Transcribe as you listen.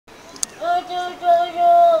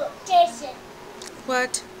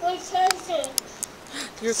What? Carson.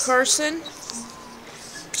 You're Carson?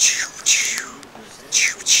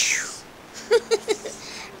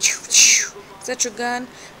 Is that your gun?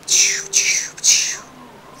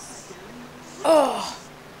 Oh.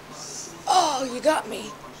 Oh, you got me.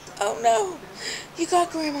 Oh no. You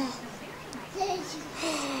got Grandma.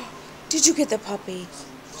 Did you get the puppy?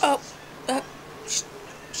 Oh.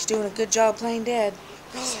 She's doing a good job playing dead.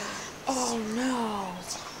 Oh no.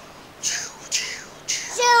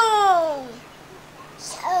 Zoom.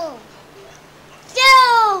 Zoom.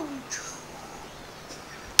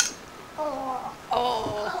 Oh.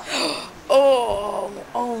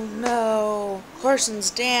 Oh no. Carson's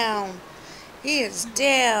down. He is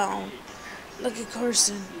down. Look at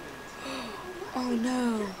Carson. Oh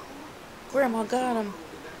no. Grandma got him.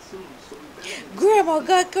 Grandma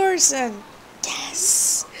got Carson.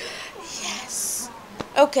 Yes. Yes.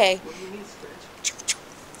 Okay.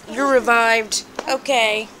 You're revived.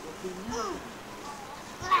 Okay.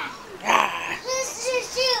 Ah.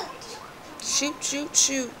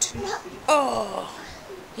 Shoot. Oh.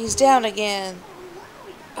 He's down again.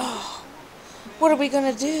 Oh. What are we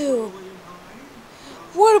gonna do?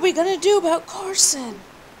 What are we gonna do about Carson?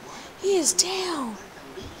 He is down.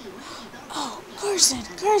 Oh, Carson.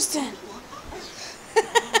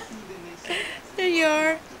 There you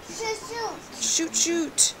are.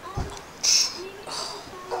 Shoot.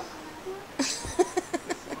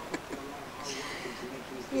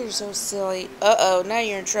 You're so silly. Uh-oh, now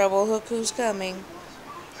you're in trouble. Look who's coming.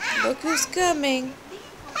 Look who's coming.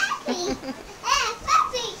 Puppy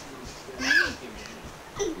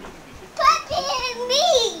and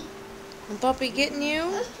me. And Puppy getting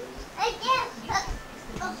you?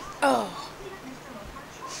 Oh.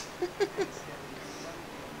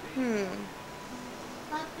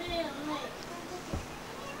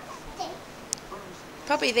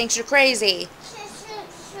 Puppy thinks you're crazy.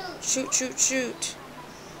 Shoot.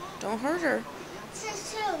 Don't hurt her.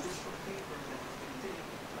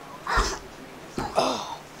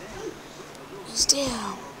 Oh. He's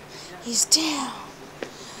down.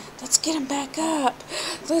 Let's get him back up.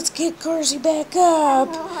 Let's get Carsey back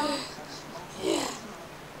up. Yeah.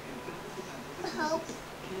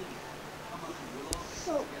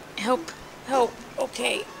 Help.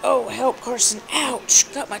 Okay. Oh, help, Carson. Ouch.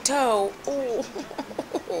 Got my toe. Oh.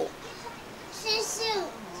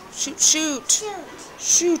 Shoot.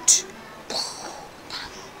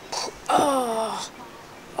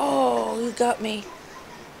 Oh, you got me.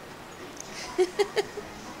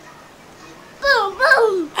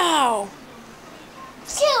 Boom. Ow.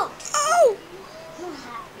 Shoot. Oh.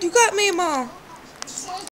 You got me, Mom.